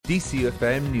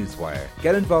DCFM Newswire.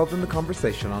 Get involved in the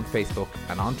conversation on Facebook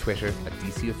and on Twitter at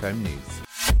DCFM News.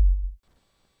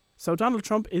 So Donald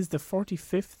Trump is the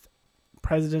 45th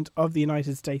President of the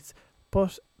United States,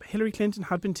 but Hillary Clinton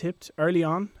had been tipped early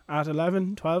on at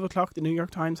 11, 12 o'clock. The New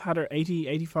York Times had her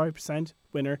 85%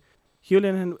 winner. Hugh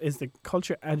Linehan is the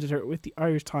culture editor with the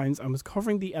Irish Times and was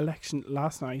covering the election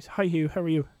last night. Hi Hugh, how are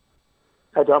you?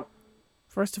 Hi Tom.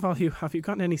 First of all, Hugh, have you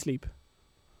gotten any sleep?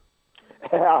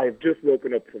 I've just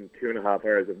woken up from 2.5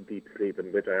 hours of deep sleep,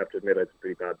 in which I have to admit I had some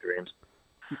pretty bad dreams.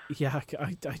 Yeah,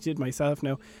 I did myself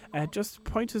now. Just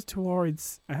point us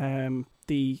towards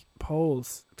the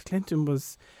polls. Clinton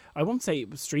was, I won't say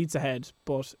it was streets ahead,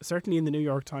 but certainly in the New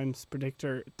York Times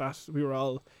predictor that we were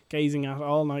all gazing at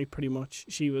all night pretty much,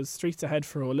 she was streets ahead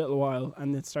for a little while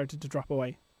and it started to drop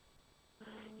away.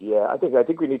 Yeah, I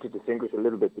think we need to distinguish a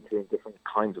little bit between different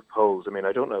kinds of polls. I mean,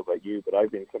 I don't know about you, but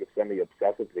I've been sort of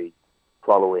semi-obsessively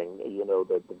following,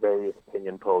 the various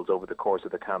opinion polls over the course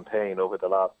of the campaign over the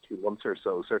last 2 months or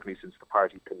so, certainly since the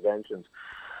party conventions.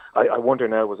 I wonder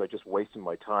now, was I just wasting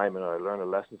my time, and I learn a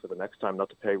lesson for the next time not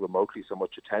to pay remotely so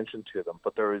much attention to them.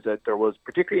 But there was,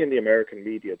 particularly in the American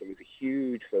media, there was a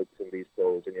huge focus on these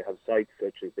polls, and you have sites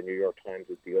such as the New York Times'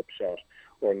 The Upshot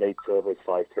or Nate Silver's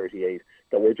 538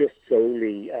 that were just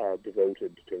solely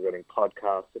devoted to running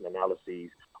podcasts and analyses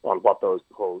on what those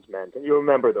polls meant. And you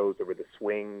remember those, there were the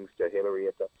swings to Hillary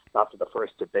after the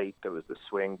first debate. There was the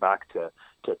swing back to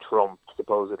Trump,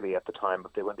 supposedly at the time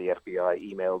when the FBI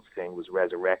emails thing was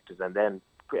resurrected, and then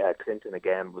Clinton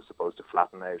again was supposed to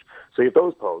flatten out. So you have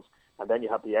those polls, and then you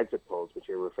have the exit polls, which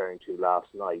you were referring to last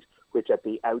night, which at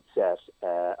the outset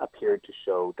appeared to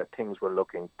show that things were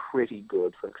looking pretty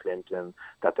good for Clinton,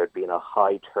 that there'd been a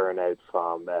high turnout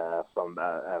from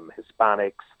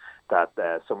Hispanics, that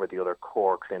some of the other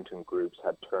core Clinton groups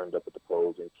had turned up at the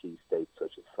polls in key states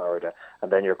such as Florida.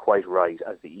 And then you're quite right,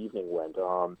 as the evening went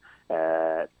on,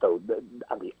 and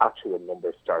the actual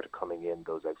numbers started coming in,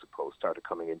 those exit polls started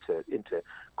coming into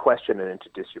question and into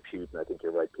disrepute, and I think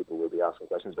you're right, people will be asking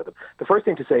questions about them. The first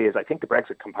thing to say is I think the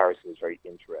Brexit comparison is very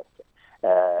interesting.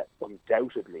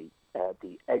 Undoubtedly,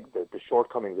 the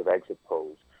shortcomings of exit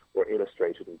polls were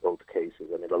illustrated in both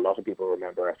cases. I mean, a lot of people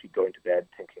remember actually going to bed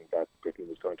thinking that Britain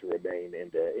was going to remain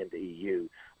in the EU,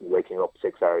 and waking up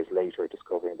 6 hours later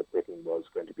discovering that Britain was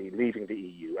going to be leaving the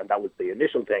EU. And that was the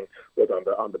initial thing, was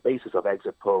on the basis of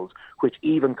exit polls, which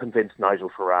even convinced Nigel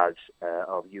Farage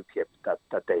of UKIP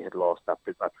that they had lost that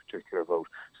particular vote.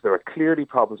 So there are clearly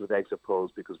problems with exit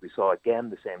polls, because we saw again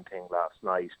the same thing last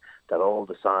night, that all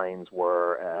the signs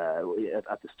were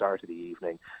at the start of the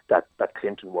evening that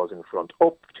Clinton was in front,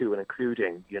 up to and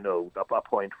including, a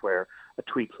point where a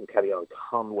tweet from Kellyanne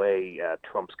Conway,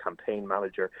 Trump's campaign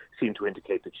manager, seemed to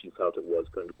indicate that she felt it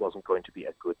wasn't going to be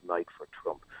a good night for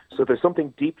Trump. So there's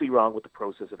something deeply wrong with the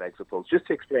process of exit polls. Just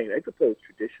to explain, exit polls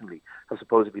traditionally have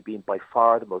supposedly been by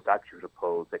far the most accurate of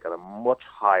polls. They got a much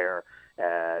higher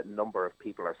number of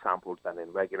people are sampled than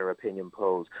in regular opinion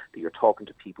polls, that you're talking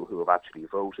to people who have actually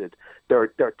voted.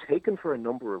 They're taken for a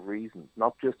number of reasons,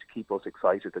 not just to keep us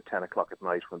excited at 10 o'clock at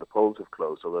night when the polls have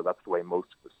closed, although that's the way most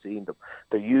of us seen them.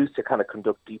 They're used to kind of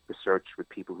conduct deep research with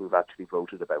people who've actually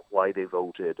voted, about why they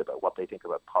voted, about what they think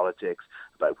about politics,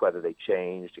 about whether they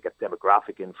changed, to get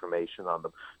demographic information on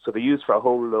them. So they're used for a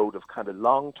whole load of kind of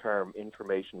long-term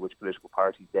information which political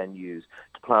parties then use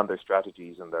to plan their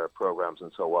strategies and their programs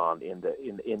and so on in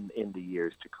the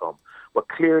years to come. But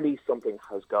clearly something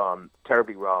has gone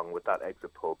terribly wrong with that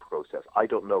exit poll process. I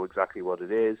don't know exactly what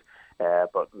it is,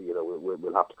 but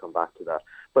we'll have to come back to that.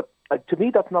 But to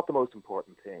me, that's not the most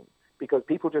important thing, because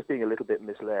people just being a little bit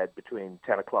misled between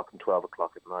 10 o'clock and 12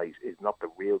 o'clock at night is not the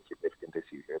real significant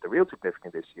issue here. The real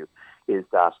significant issue is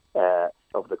that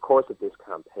over the course of this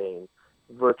campaign,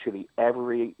 virtually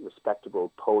every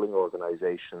respectable polling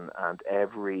organisation and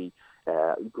every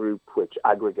group which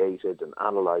aggregated and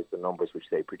analysed the numbers which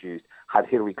they produced had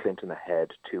Hillary Clinton ahead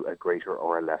to a greater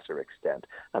or a lesser extent.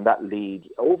 And that lead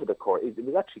over the course, it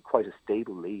was actually quite a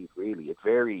stable lead, really. It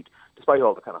varied, despite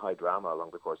all the kind of high drama along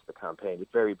the course of the campaign, it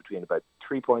varied between about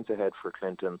 3 points ahead for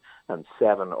Clinton and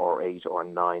 7 or 8 or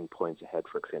 9 points ahead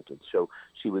for Clinton. So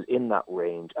she was in that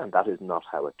range, and that is not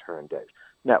how it turned out.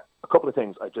 Now, a couple of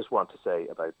things I just want to say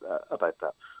about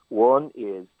that. One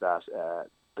is that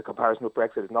the comparison with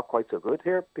Brexit is not quite so good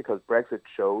here, because Brexit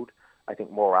showed, I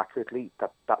think more accurately,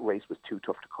 that race was too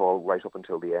tough to call right up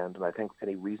until the end. And I think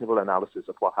any reasonable analysis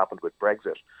of what happened with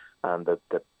Brexit and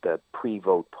the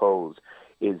pre-vote polls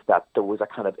is that there was a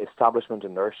kind of establishment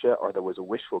inertia, or there was a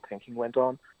wishful thinking went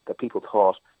on, that people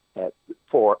thought,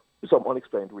 for some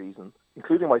unexplained reason,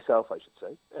 including myself, I should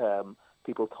say,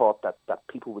 people thought that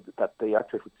the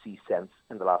electorate would see sense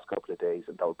in the last couple of days,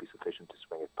 and that would be sufficient to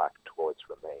swing it back towards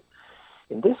Remain.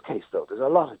 In this case, though, there's a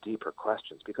lot of deeper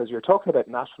questions, because you're talking about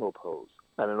national polls,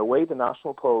 and in a way, the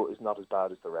national poll is not as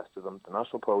bad as the rest of them. The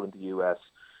national poll in the US,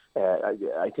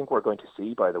 I think we're going to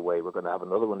see, by the way, we're going to have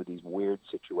another one of these weird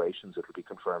situations that will be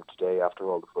confirmed today after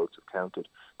all the votes have counted,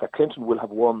 that Clinton will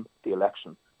have won the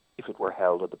election if it were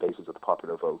held on the basis of the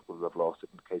popular vote, will have lost it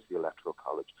in the case of the Electoral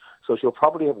College. So she'll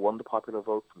probably have won the popular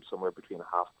vote from somewhere between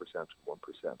 0.5% and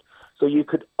 1%. So you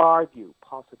could argue,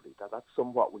 possibly, that that's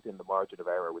somewhat within the margin of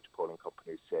error, which polling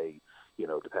companies say,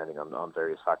 depending on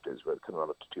various factors, where it can run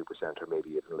up to 2% or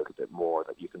maybe even a little bit more,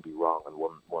 that you can be wrong in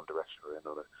one direction or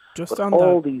another.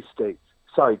 All these states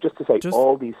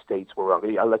were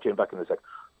wrong. I'll let you in back in a sec.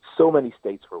 So many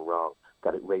states were wrong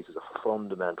that it raises a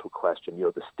fundamental question.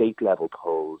 The state-level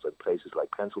polls in places like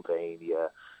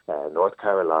Pennsylvania, North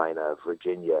Carolina,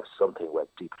 Virginia, something went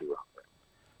deeply wrong.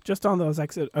 Just on those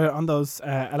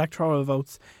electoral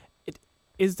votes,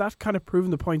 is that kind of proving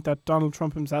the point that Donald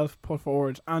Trump himself put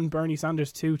forward, and Bernie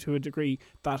Sanders too, to a degree,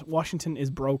 that Washington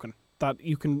is broken, that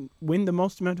you can win the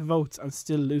most amount of votes and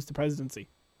still lose the presidency?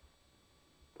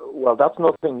 Well, that's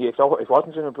nothing. If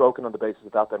Washington is broken on the basis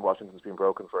of that, then Washington's been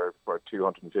broken for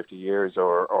 250 years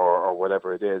or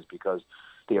whatever it is, because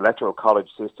the Electoral College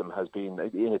system has been,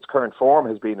 in its current form,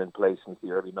 has been in place since the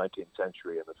early 19th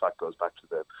century, and in fact goes back to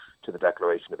the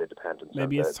Declaration of Independence.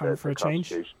 Maybe it's time for a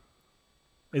change.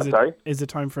 Is it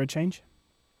time for a change?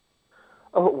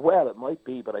 Oh, well, it might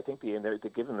be, but I think given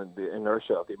the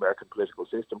inertia of the American political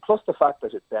system, plus the fact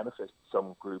that it benefits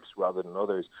some groups rather than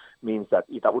others, means that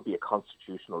would be a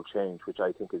constitutional change, which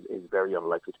I think is very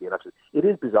unlikely to be enacted. It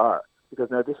is bizarre, because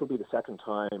now this will be the second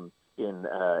time in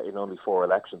only 4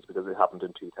 elections, because it happened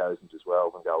in 2000 as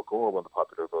well, when Al Gore won the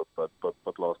popular vote, but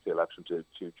lost the election to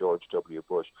George W.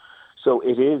 Bush. So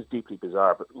it is deeply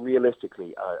bizarre, but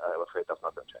realistically, I'm afraid that's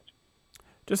not going to change.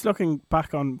 Just looking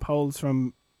back on polls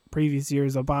from previous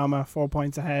years, Obama 4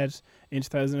 points ahead in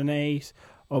 2008,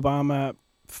 Obama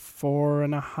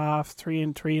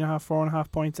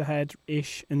 4.5 points ahead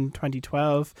ish in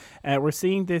 2012. We're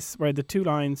seeing this where the two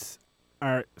lines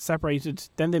are separated,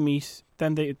 then they meet,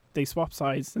 then they swap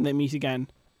sides, then they meet again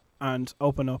and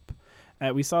open up.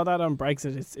 We saw that on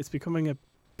Brexit. It's becoming a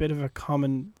bit of a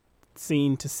common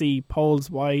scene to see polls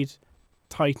wide,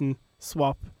 tighten,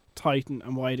 swap, tighten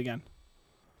and wide again.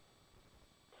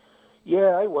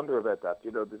 Yeah, I wonder about that.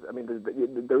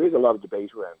 There is a lot of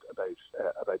debate around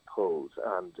about polls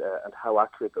and how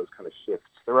accurate those kind of shifts.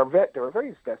 There are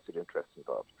various vested interests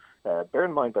involved. Bear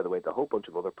in mind, by the way, that a whole bunch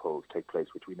of other polls take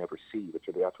place which we never see, which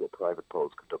are the actual private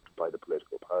polls conducted by the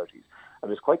political parties.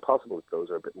 And it's quite possible that those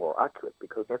are a bit more accurate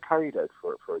because they're carried out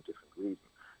for a different reason.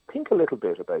 Think a little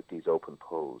bit about these open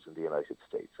polls in the United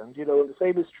States, and the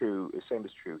same is true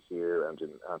here and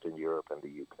in Europe and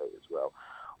the UK as well.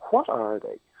 What are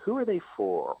they? Who are they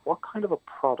for? What kind of a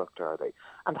product are they?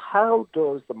 And how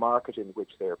does the market in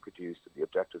which they are produced and the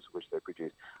objectives of which they're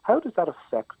produced, how does that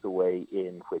affect the way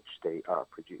in which they are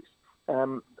produced?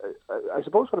 I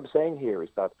suppose what I'm saying here is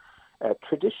that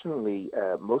traditionally,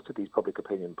 most of these public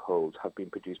opinion polls have been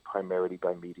produced primarily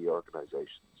by media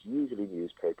organizations, usually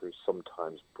newspapers,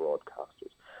 sometimes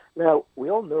broadcasters. Now, we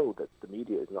all know that the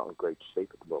media is not in great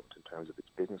shape at the moment in terms of its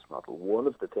business model. One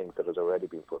of the things that has already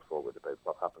been put forward about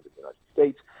what happened in the United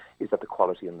States is that the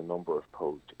quality and the number of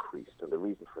polls decreased. And the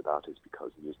reason for that is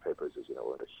because newspapers, as you know,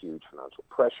 are under huge financial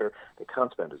pressure. They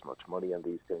can't spend as much money on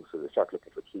these things, so they start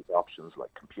looking for cheap options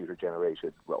like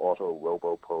computer-generated,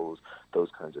 robo polls,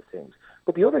 those kinds of things.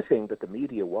 But the other thing that the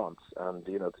media wants, and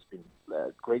there's been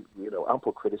great,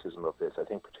 ample criticism of this, I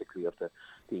think particularly of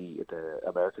the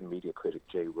American media critic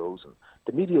Jay Rosen.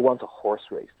 The media wants a horse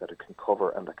race that it can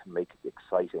cover and that can make it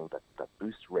exciting, that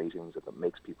boosts ratings and that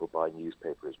makes people buy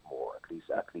newspapers more, at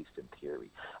least in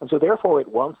theory. And so therefore it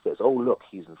wants this, oh look,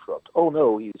 he's in front. Oh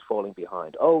no, he's falling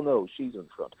behind. Oh no, she's in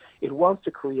front. It wants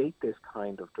to create this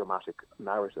kind of dramatic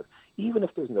narrative, even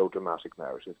if there's no dramatic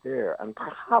narrative there. And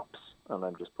perhaps, and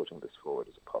I'm just putting this forward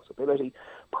as a possibility,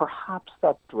 perhaps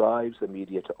that drives the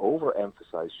media to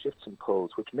overemphasize shifts in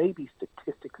polls which may be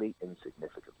statistically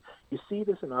insignificant. You see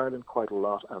this in Ireland quite a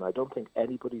lot, and I don't think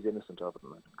anybody's innocent of it,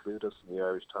 and I've included us in the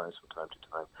Irish Times from time to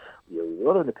time. You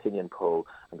run an opinion poll,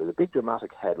 and there's a big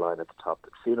dramatic headline at the top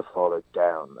that Fianna Fáil are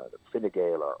down, that Fine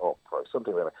Gael are up, or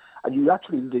something like that. And you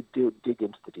actually dig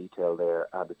into the detail there,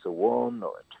 and it's a 1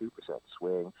 or a 2%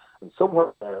 swing, and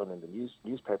somewhere down in the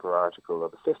newspaper article, or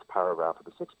the 5th paragraph, or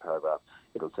the 6th paragraph,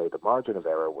 it'll say the margin of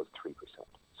error was 3%.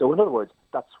 So in other words,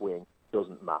 that swing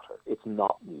doesn't matter. It's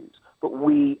not news. but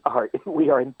we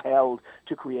are impelled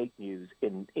to create news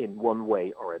in one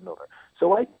way or another.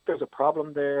 So I think there's a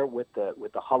problem there with the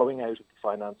hollowing out of the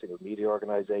financing of media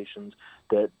organisations,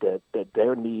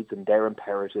 their needs and their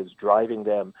imperatives driving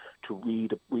them to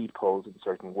read polls in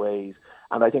certain ways.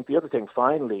 And I think the other thing,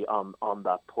 finally, on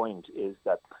that point, is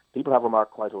that people have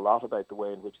remarked quite a lot about the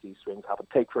way in which these swings happen.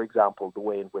 Take, for example, the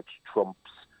way in which Trump's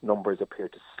numbers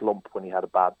appeared to slump when he had a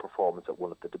bad performance at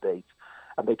one of the debates.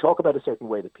 And they talk about a certain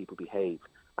way that people behave.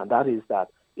 And that is that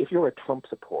if you're a Trump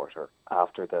supporter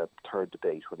after the third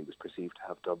debate when he was perceived to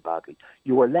have done badly,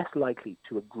 you were less likely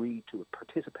to agree to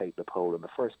participate in the poll in the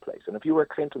first place. And if you were a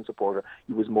Clinton supporter,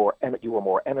 you were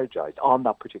more energized on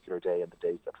that particular day and the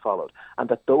days that followed. And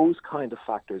that those kind of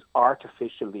factors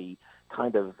artificially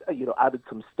kind of, added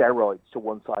some steroids to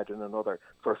one side and another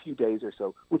for a few days or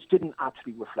so, which didn't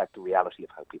actually reflect the reality of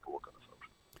how people were going to vote.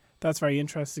 That's very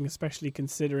interesting, especially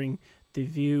considering the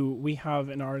view we have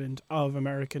in Ireland of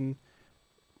American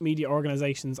media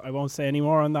organisations. I won't say any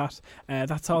more on that.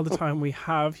 That's all the time we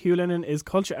have. Hugh Linehan is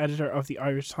culture editor of the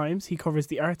Irish Times. He covers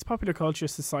the arts, popular culture,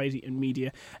 society and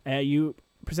media. You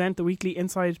present the weekly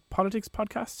Inside Politics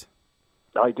podcast?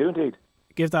 I do indeed.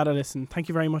 Give that a listen. Thank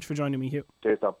you very much for joining me, Hugh. Cheers, Tom.